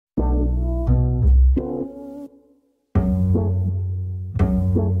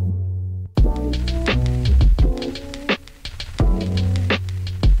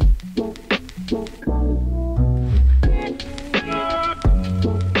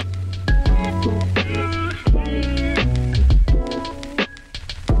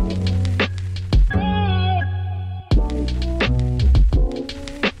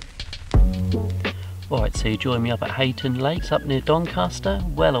to join me up at Hayton Lakes up near Doncaster,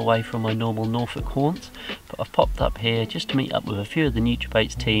 well away from my normal Norfolk haunts, but I've popped up here just to meet up with a few of the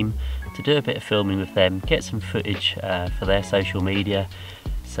NutriBaits team to do a bit of filming with them, get some footage for their social media.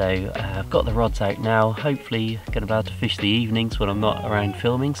 So I've got the rods out now, hopefully going to be able to fish the evenings when I'm not around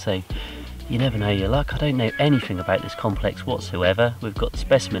filming, so you never know your luck. I don't know anything about this complex whatsoever. We've got the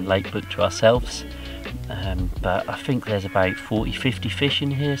specimen lake booked to ourselves, but I think there's about 40-50 fish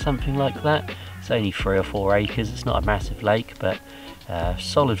in here, something like that. It's only 3 or 4 acres, it's not a massive lake, but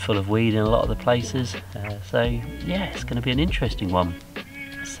solid full of weed in a lot of the places. So yeah, it's going to be an interesting one.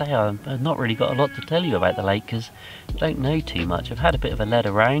 Say I've not really got a lot to tell you about the lake because I don't know too much. I've had a bit of a lead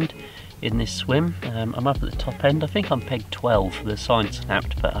around in this swim. I'm up at the top end. I think I'm pegged 12 for the sign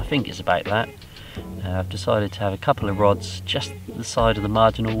snapped, but I think it's about that. I've decided to have a couple of rods just the side of the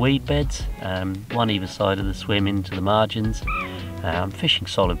marginal weed beds, one either side of the swim into the margins. I'm fishing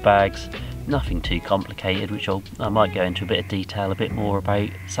solid bags, nothing too complicated, which I might go into a bit of detail a bit more about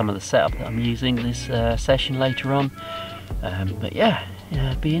some of the setup that I'm using this session later on. But yeah,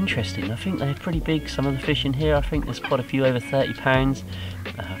 it'd be interesting. I think they're pretty big, some of the fish in here. I think there's quite a few over 30 pounds.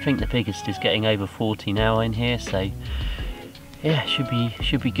 I think the biggest is getting over 40 now in here, so yeah, should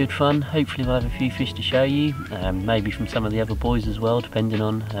be good fun. Hopefully we'll have a few fish to show you, maybe from some of the other boys as well, depending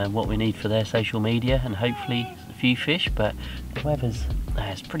on what we need for their social media, and hopefully a few fish. But the weather's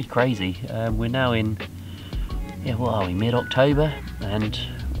it's pretty crazy. We're now in, yeah, what are we, mid-October, and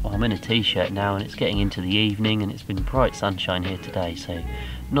well, I'm in a t-shirt now and it's getting into the evening and it's been bright sunshine here today, so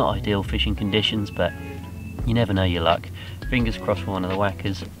not ideal fishing conditions, but you never know your luck. Fingers crossed for one of the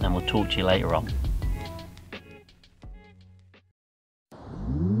whackers, and we'll talk to you later on.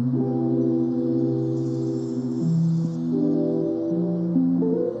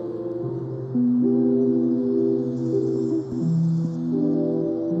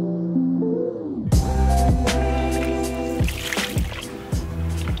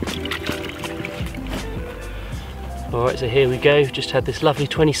 Alright, so here we go. Just had this lovely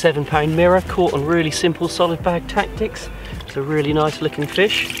 27-pound mirror caught on really simple solid bag tactics. It's a really nice looking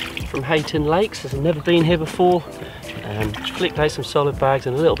fish from Hayton Lakes. I've never been here before. Just flicked out some solid bags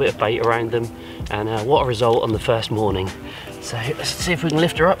and a little bit of bait around them, and what a result on the first morning. So let's see if we can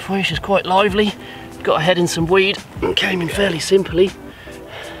lift her up for you. She's quite lively. Got her head in some weed and came in fairly simply.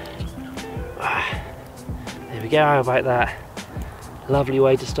 There we go, how about that? Lovely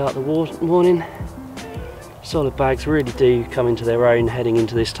way to start the morning. Solid bags really do come into their own heading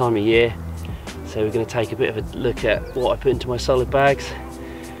into this time of year, so we're going to take a bit of a look at what I put into my solid bags.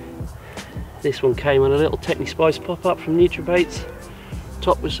 This one came on a little Techni Spice pop-up from NutriBaits,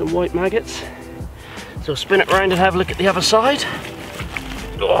 topped with some white maggots. So I'll spin it around and have a look at the other side.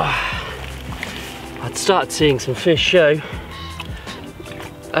 I'd started seeing some fish show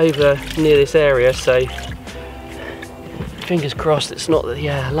over near this area, so fingers crossed it's not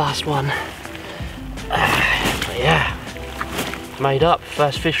the last one. But yeah, made up.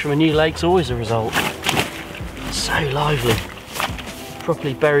 First fish from a new lake's always a result. So lively.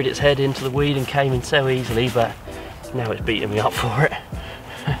 Properly buried its head into the weed and came in so easily, but now it's beating me up for it.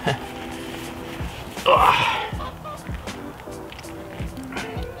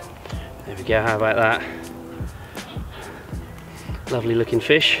 There we go, how about that? Lovely looking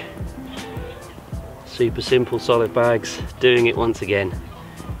fish. Super simple solid bags, doing it once again.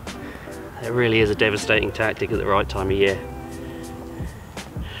 It really is a devastating tactic at the right time of year.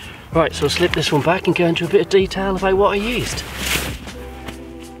 Right, so I'll slip this one back and go into a bit of detail about what I used.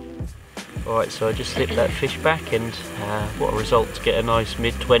 Alright, so I just slipped that fish back, and what a result to get a nice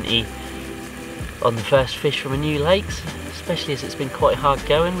mid-20 on the first fish from a new lake, especially as it's been quite hard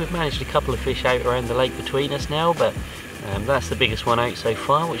going. We've managed a couple of fish out around the lake between us now, but that's the biggest one out so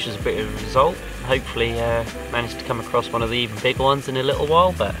far, which is a bit of a result. Hopefully managed to come across one of the even bigger ones in a little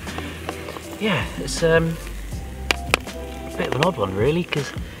while, but yeah, it's a bit of an odd one really,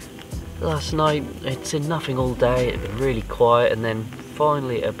 because last night I'd seen nothing all day, it had been really quiet, and then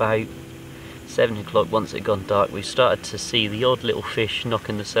finally at about 7 o'clock, once it had gone dark, we started to see the odd little fish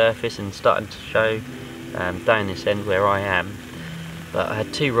knocking the surface and starting to show down this end where I am. But I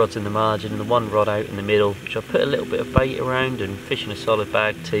had 2 rods in the margin and the 1 rod out in the middle, which I put a little bit of bait around and fishing a solid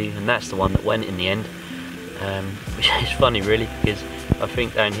bag too, and that's the one that went in the end. Which is funny really, because I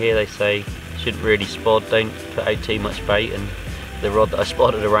think down here they say shouldn't really spod, don't put out too much bait, and the rod that I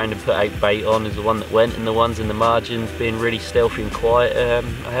spotted around and put out bait on is the one that went, and the ones in the margins being really stealthy and quiet,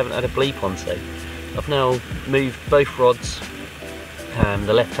 I haven't had a bleep on. So I've now moved both rods,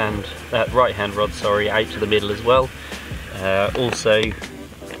 the right hand rod, sorry, out to the middle as well. Also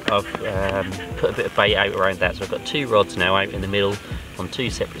I've put a bit of bait out around that, so I've got 2 rods now out in the middle on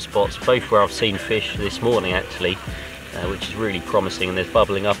 2 separate spots, both where I've seen fish this morning actually, which is really promising, and there's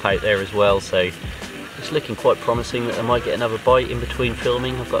bubbling up out there as well, so it's looking quite promising that I might get another bite in between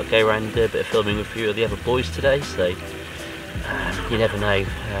filming. I've got to go around and do a bit of filming with a few of the other boys today, so you never know.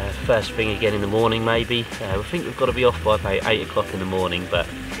 First thing again in the morning maybe. I think we've got to be off by about 8 o'clock in the morning, but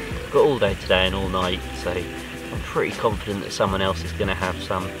we've got all day today and all night, so I'm pretty confident that someone else is going to have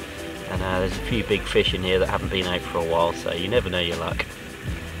some. And there's a few big fish in here that haven't been out for a while, so you never know your luck.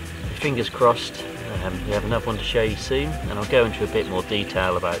 Fingers crossed. We have another one to show you soon, and I'll go into a bit more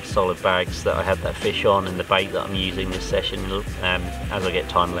detail about solid bags that I had that fish on and the bait that I'm using this session as I get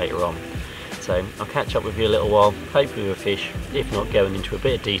time later on. So I'll catch up with you a little while, hopefully with a fish, if not going into a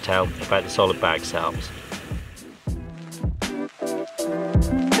bit of detail about the solid bag setups.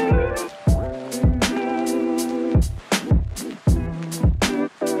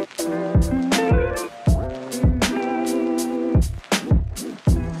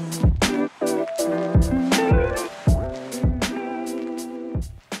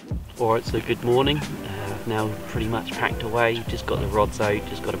 Alright, so good morning. Now pretty much packed away, just got the rods out,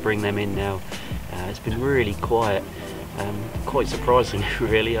 just got to bring them in now. It's been really quiet, quite surprising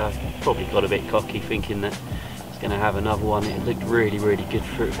really. I probably got a bit cocky thinking that it's going to have another one. It looked really good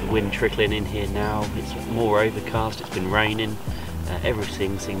for the wind trickling in here now. It's more overcast, it's been raining.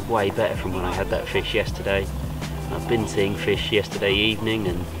 Everything seemed way better from when I had that fish yesterday. I've been seeing fish yesterday evening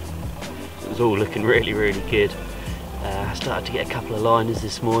and it was all looking really good. I started to get a couple of liners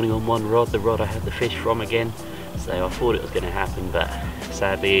this morning on one rod, the rod I had the fish from again, so I thought it was going to happen, but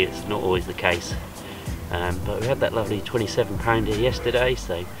sadly it's not always the case. But we had that lovely 27 pounder yesterday,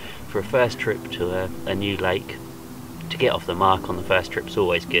 so for a first trip to a new lake, to get off the mark on the first trip is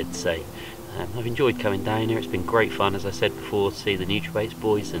always good. So I've enjoyed coming down here. It's been great fun, as I said before, to see the NutriBaits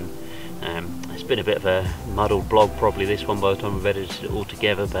boys, and it's been a bit of a muddled blog probably this one by the time we've edited it all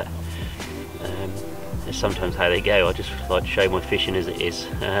together, but it's sometimes how they go. I just like to show my fishing as it is.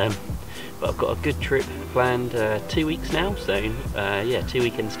 But I've got a good trip planned, 2 weeks now, so yeah, 2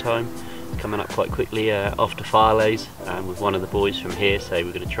 weekends time, coming up quite quickly, off to Farlow's with one of the boys from here, so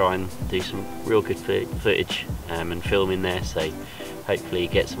we're going to try and do some real good footage and film in there, so hopefully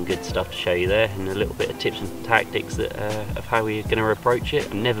get some good stuff to show you there, and a little bit of tips and tactics that, of how we're going to approach it.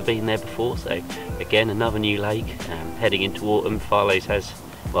 I've never been there before, so again another new lake, heading into autumn. Farlow's has,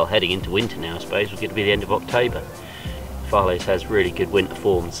 well, heading into winter now I suppose, we're going to be the end of October. Farlow's has really good winter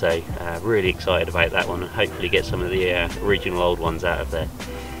form, so really excited about that one, and hopefully get some of the original old ones out of there.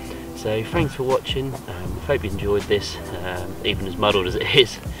 So thanks for watching, hope you enjoyed this, even as muddled as it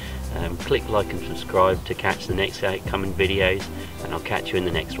is. Click like and subscribe to catch the next coming videos, and I'll catch you in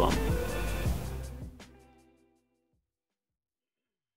the next one.